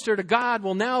near to minister to God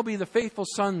will now be the faithful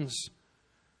sons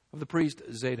of the priest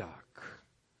Zadok.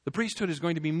 The priesthood is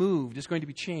going to be moved, it's going to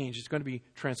be changed, it's going to be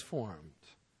transformed.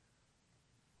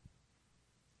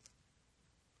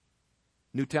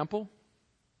 New temple,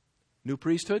 new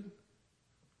priesthood,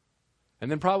 and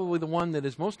then probably the one that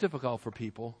is most difficult for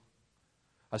people,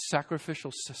 a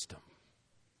sacrificial system.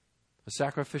 A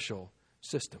sacrificial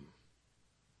system.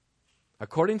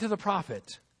 According to the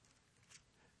prophet,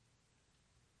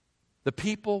 the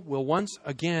people will once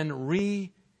again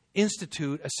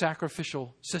reinstitute a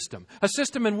sacrificial system. A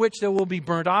system in which there will be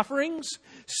burnt offerings,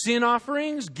 sin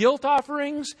offerings, guilt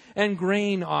offerings, and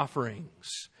grain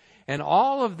offerings. And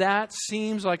all of that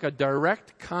seems like a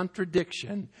direct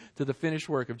contradiction to the finished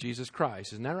work of Jesus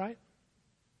Christ. Isn't that right?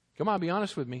 Come on, be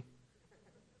honest with me.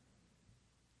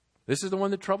 This is the one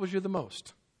that troubles you the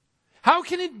most. How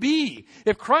can it be,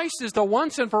 if Christ is the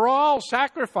once and for all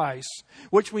sacrifice,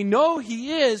 which we know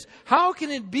He is, how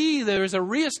can it be there is a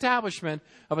reestablishment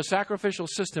of a sacrificial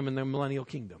system in the millennial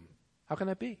kingdom? How can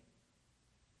that be?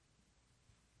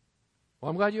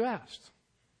 Well, I'm glad you asked.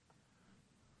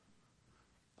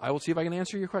 I will see if I can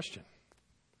answer your question.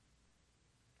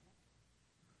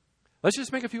 Let's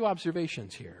just make a few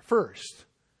observations here. First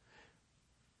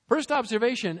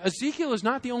observation, Ezekiel is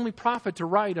not the only prophet to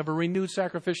write of a renewed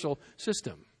sacrificial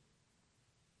system.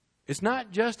 It's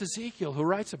not just Ezekiel who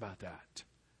writes about that.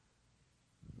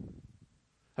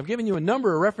 I've given you a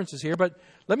number of references here, but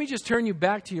let me just turn you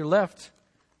back to your left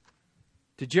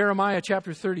to Jeremiah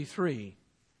chapter 33,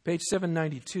 page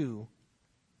 792.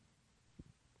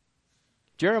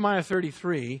 Jeremiah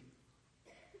 33,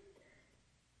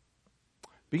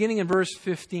 beginning in verse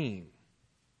 15.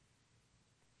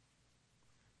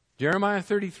 Jeremiah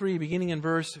 33, beginning in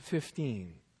verse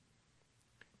 15.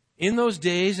 In those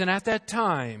days and at that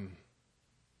time,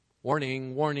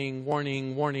 warning, warning,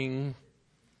 warning, warning.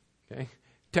 Okay.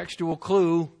 Textual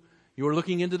clue. You are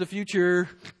looking into the future.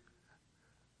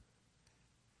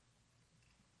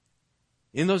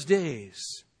 In those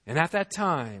days and at that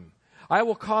time, I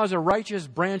will cause a righteous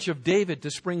branch of David to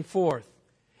spring forth,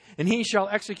 and he shall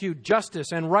execute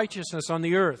justice and righteousness on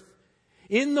the earth.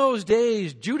 In those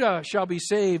days, Judah shall be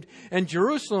saved, and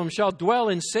Jerusalem shall dwell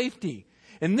in safety.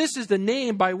 And this is the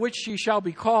name by which she shall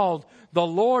be called, the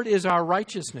Lord is our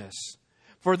righteousness.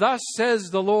 For thus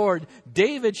says the Lord,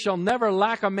 David shall never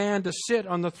lack a man to sit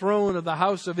on the throne of the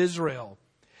house of Israel.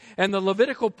 And the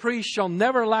Levitical priest shall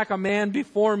never lack a man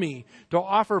before me to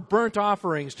offer burnt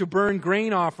offerings, to burn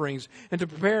grain offerings, and to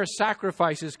prepare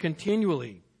sacrifices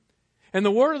continually. And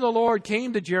the word of the Lord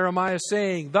came to Jeremiah,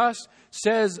 saying, Thus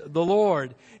says the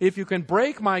Lord, if you can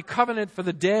break my covenant for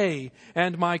the day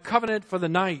and my covenant for the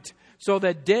night, so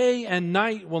that day and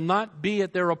night will not be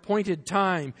at their appointed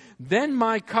time, then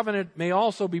my covenant may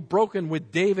also be broken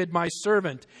with David my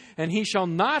servant, and he shall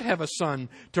not have a son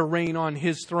to reign on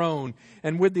his throne,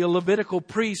 and with the Levitical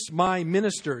priests my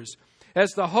ministers.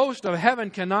 As the host of heaven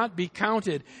cannot be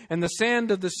counted, and the sand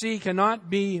of the sea cannot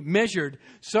be measured,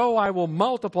 so I will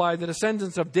multiply the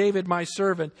descendants of David my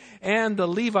servant, and the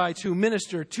Levites who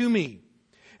minister to me.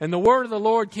 And the word of the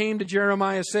Lord came to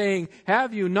Jeremiah, saying,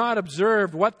 Have you not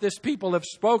observed what this people have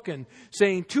spoken,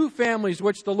 saying, 2 families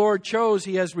which the Lord chose,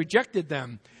 he has rejected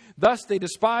them. Thus they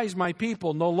despise my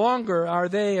people. No longer are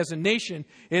they as a nation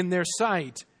in their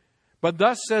sight. But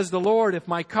thus says the Lord, if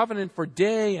my covenant for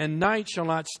day and night shall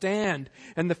not stand,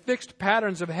 and the fixed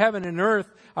patterns of heaven and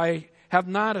earth I have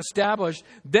not established,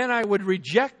 then I would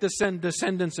reject the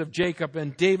descendants of Jacob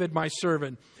and David my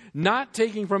servant, not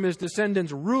taking from his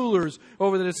descendants rulers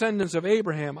over the descendants of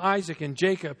Abraham, Isaac, and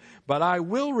Jacob, but I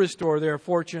will restore their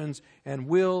fortunes and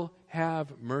will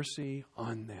have mercy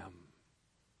on them.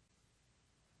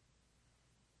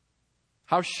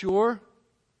 How sure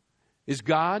is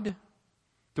God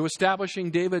to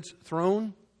establishing David's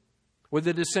throne with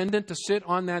a descendant to sit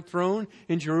on that throne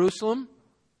in Jerusalem?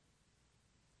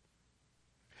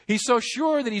 He's so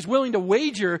sure that he's willing to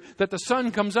wager that the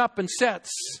sun comes up and sets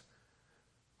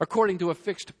according to a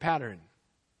fixed pattern.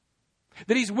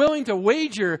 That he's willing to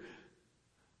wager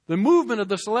the movement of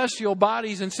the celestial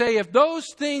bodies and say, if those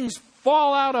things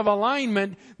fall out of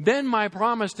alignment, then my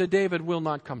promise to David will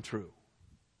not come true.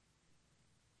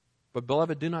 But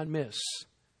beloved, do not miss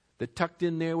that tucked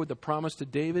in there with the promise to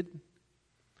David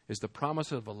is the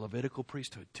promise of a Levitical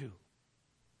priesthood too.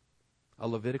 A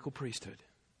Levitical priesthood.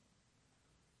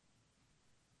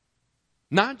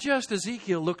 Not just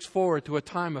Ezekiel looks forward to a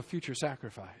time of future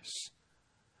sacrifice.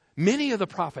 Many of the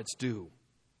prophets do.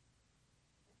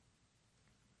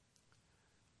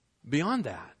 Beyond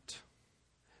that,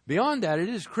 it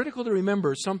is critical to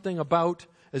remember something about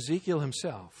Ezekiel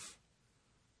himself.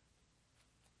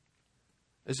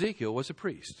 Ezekiel was a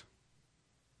priest.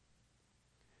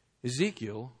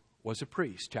 Ezekiel was a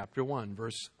priest. Chapter 1,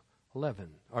 verse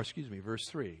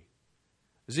 3.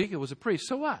 Ezekiel was a priest.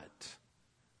 So what?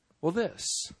 Well,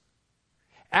 this.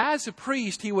 As a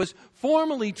priest, he was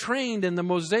formally trained in the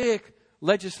Mosaic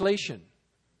legislation.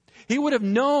 He would have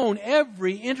known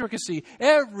every intricacy,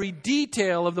 every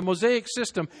detail of the Mosaic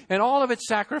system and all of its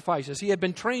sacrifices. He had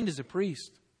been trained as a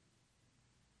priest.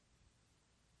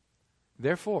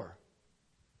 Therefore,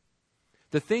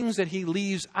 the things that he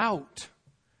leaves out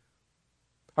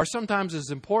are sometimes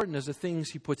as important as the things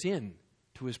he puts in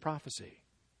to his prophecy.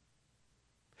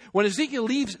 When Ezekiel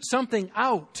leaves something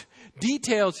out,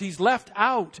 details he's left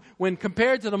out, when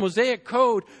compared to the Mosaic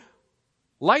code,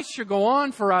 lights should go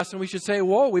on for us and we should say,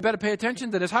 whoa, we better pay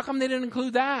attention to this. How come they didn't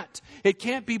include that? It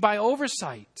can't be by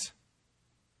oversight.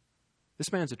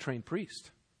 This man's a trained priest.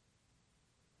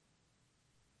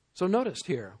 So notice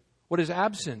here what is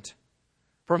absent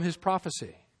from his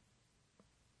prophecy.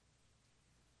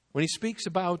 When he speaks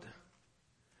about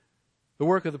the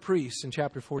work of the priests in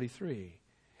chapter 43,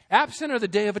 absent are the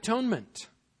Day of Atonement.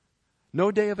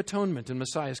 No Day of Atonement in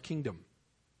Messiah's kingdom.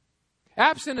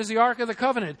 Absent is the Ark of the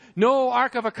Covenant. No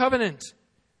Ark of a Covenant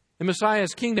in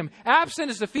Messiah's kingdom.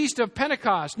 Absent is the Feast of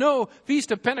Pentecost. No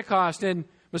Feast of Pentecost in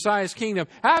Messiah's kingdom.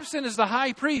 Absent is the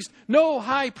High Priest. No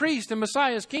High Priest in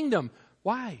Messiah's kingdom.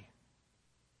 Why?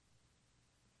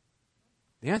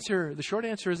 The short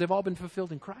answer is they've all been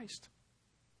fulfilled in Christ.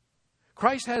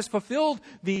 Christ has fulfilled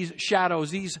these shadows,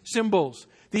 these symbols,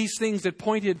 these things that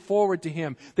pointed forward to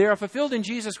Him. They are fulfilled in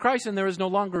Jesus Christ and there is no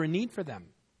longer a need for them.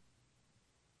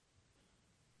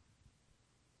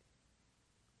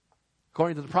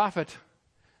 According to the prophet,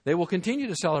 they will continue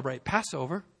to celebrate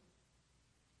Passover.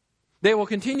 They will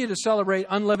continue to celebrate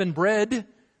unleavened bread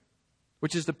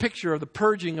which is the picture of the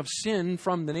purging of sin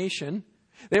from the nation.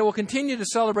 They will continue to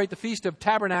celebrate the Feast of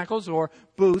Tabernacles or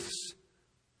Booths,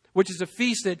 which is a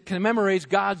feast that commemorates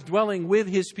God's dwelling with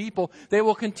His people. They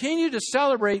will continue to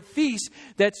celebrate feasts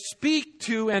that speak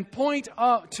to and point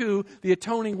up to the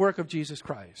atoning work of Jesus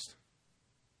Christ.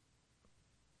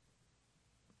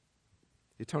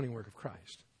 The atoning work of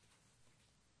Christ.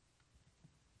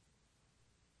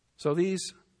 So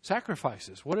these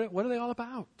sacrifices, what are they all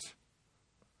about?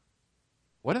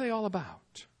 What are they all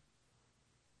about?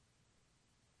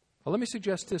 Well, let me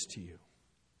suggest this to you.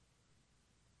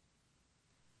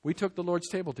 We took the Lord's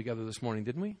table together this morning,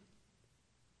 didn't we?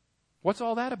 What's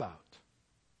all that about?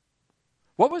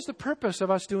 What was the purpose of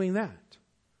us doing that?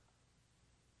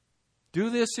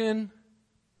 Do this in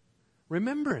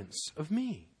remembrance of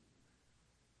me.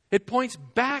 It points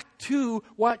back to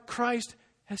what Christ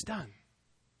has done.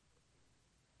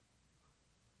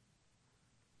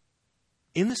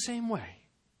 In the same way,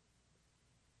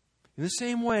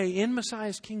 in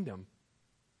Messiah's kingdom,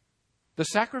 the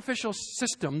sacrificial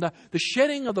system, the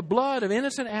shedding of the blood of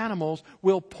innocent animals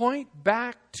will point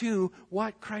back to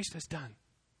what Christ has done.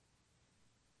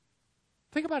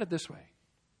 Think about it this way.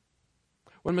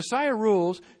 When Messiah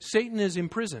rules, Satan is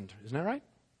imprisoned. Isn't that right?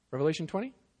 Revelation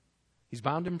 20? He's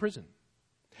bound in prison.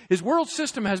 His world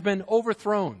system has been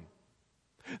overthrown.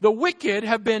 The wicked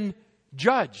have been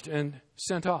judged and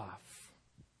sent off.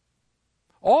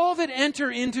 All that enter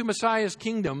into Messiah's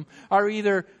kingdom are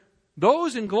either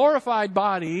those in glorified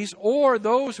bodies or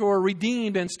those who are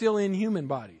redeemed and still in human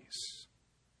bodies.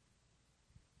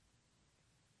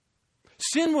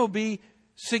 Sin will be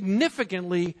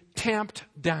significantly tamped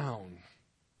down.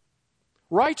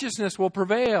 Righteousness will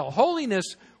prevail.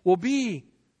 Holiness will be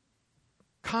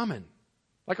common,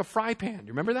 like a fry pan. Do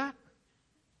you remember that?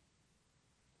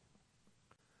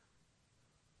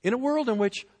 In a world in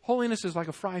which holiness is like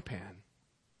a fry pan,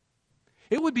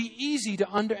 it would be easy to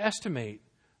underestimate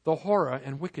the horror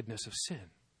and wickedness of sin.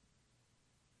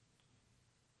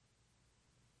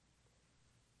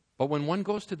 But when one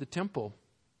goes to the temple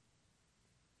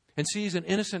and sees an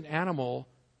innocent animal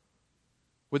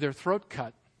with their throat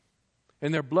cut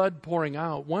and their blood pouring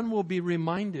out, one will be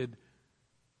reminded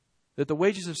that the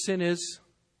wages of sin is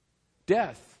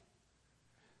death.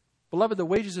 Beloved, the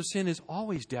wages of sin is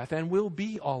always death and will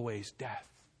be always death.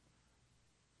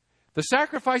 The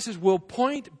sacrifices will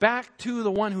point back to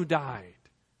the one who died.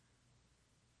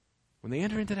 When they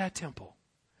enter into that temple,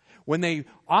 when they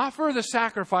offer the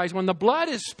sacrifice, when the blood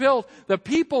is spilled, the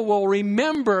people will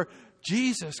remember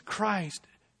Jesus Christ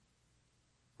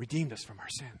redeemed us from our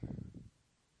sin.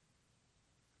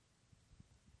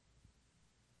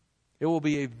 It will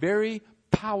be a very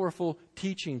powerful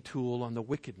teaching tool on the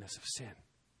wickedness of sin.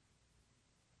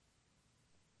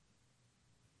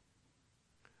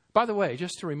 By the way,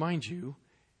 just to remind you,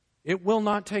 it will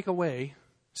not take away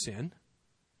sin.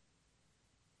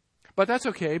 But that's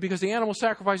okay, because the animal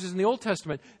sacrifices in the Old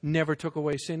Testament never took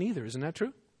away sin either. Isn't that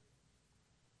true?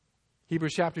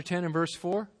 Hebrews chapter 10 and verse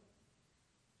 4.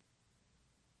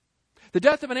 The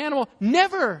death of an animal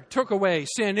never took away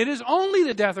sin. It is only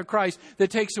the death of Christ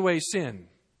that takes away sin.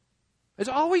 It's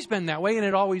always been that way, and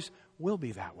it always will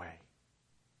be that way.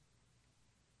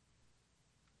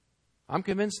 I'm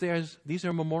convinced these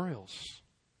are memorials.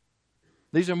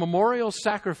 These are memorial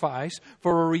sacrifice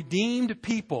for a redeemed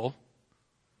people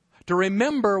to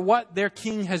remember what their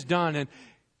King has done. And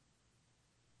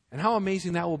how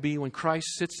amazing that will be when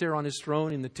Christ sits there on His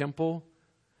throne in the temple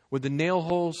with the nail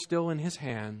holes still in His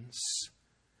hands,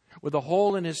 with a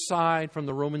hole in His side from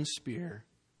the Roman spear.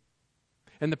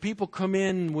 And the people come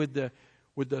in with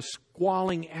the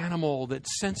squalling animal that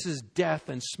senses death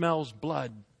and smells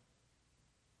blood.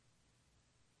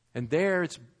 And there,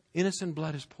 its innocent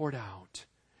blood is poured out.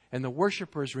 And the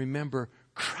worshipers remember,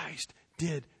 Christ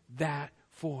did that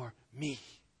for me.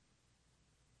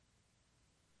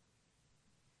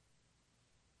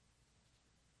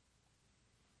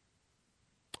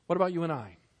 What about you and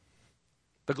I?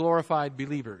 The glorified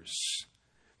believers.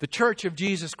 The church of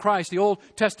Jesus Christ, the Old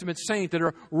Testament saint that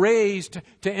are raised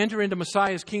to enter into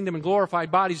Messiah's kingdom in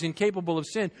glorified bodies incapable of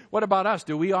sin. What about us?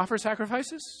 Do we offer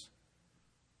sacrifices?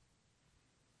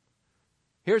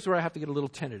 Here's where I have to get a little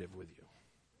tentative with you.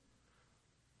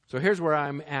 So here's where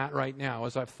I'm at right now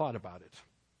as I've thought about it.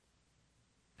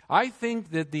 I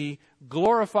think that the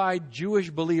glorified Jewish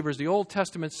believers, the Old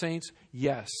Testament saints,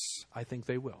 yes, I think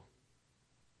they will.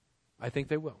 I think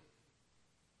they will.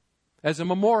 As a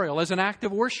memorial, as an act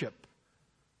of worship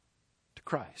to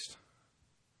Christ.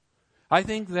 I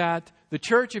think that the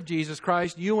church of Jesus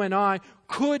Christ, you and I,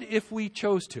 could if we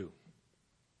chose to.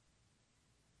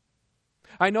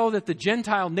 I know that the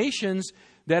Gentile nations,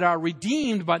 that are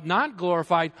redeemed but not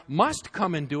glorified must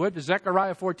come and do it.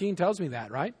 Zechariah 14 tells me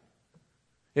that, right?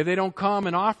 If they don't come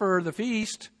and offer the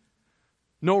feast,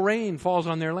 no rain falls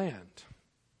on their land.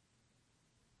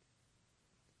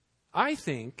 I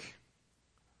think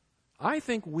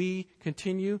we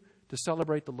continue to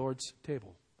celebrate the Lord's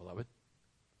table, beloved.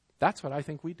 That's what I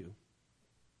think we do.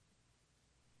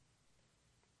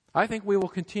 I think we will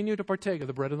continue to partake of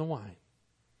the bread and the wine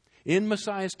in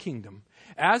Messiah's kingdom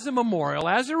as a memorial,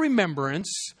 as a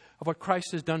remembrance of what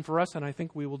Christ has done for us, and I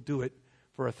think we will do it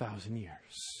for 1,000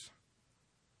 years.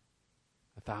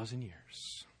 1,000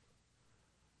 years.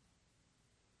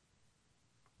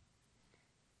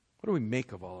 What do we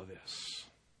make of all of this?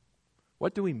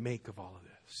 What do we make of all of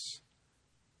this?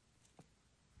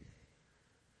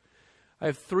 I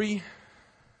have three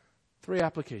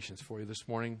applications for you this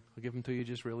morning. I'll give them to you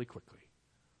just really quickly.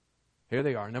 Here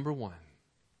they are. Number one.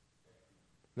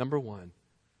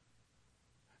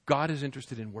 God is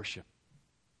interested in worship.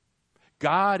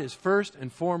 God is first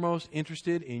and foremost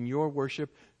interested in your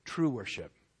worship, true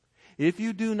worship. If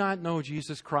you do not know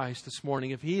Jesus Christ this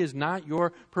morning, if He is not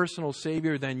your personal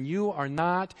Savior, then you are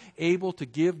not able to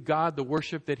give God the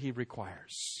worship that He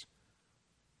requires.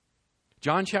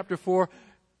 John chapter 4,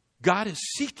 God is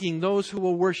seeking those who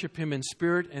will worship Him in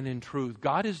spirit and in truth.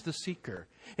 God is the seeker,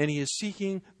 and He is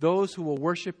seeking those who will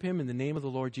worship Him in the name of the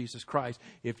Lord Jesus Christ.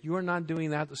 If you are not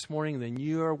doing that this morning, then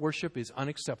your worship is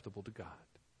unacceptable to God.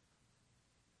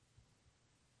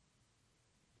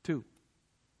 2.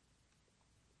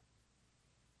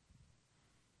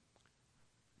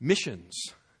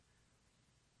 Missions.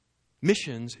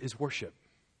 Missions is worship.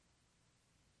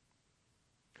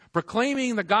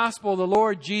 Proclaiming the gospel of the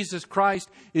Lord Jesus Christ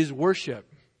is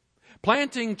worship.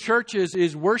 Planting churches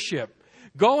is worship.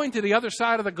 Going to the other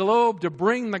side of the globe to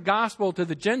bring the gospel to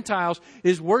the Gentiles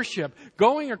is worship.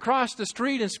 Going across the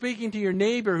street and speaking to your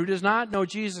neighbor who does not know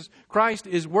Jesus Christ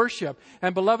is worship.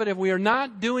 And beloved, if we are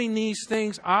not doing these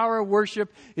things, our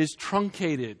worship is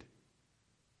truncated.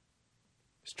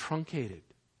 It's truncated.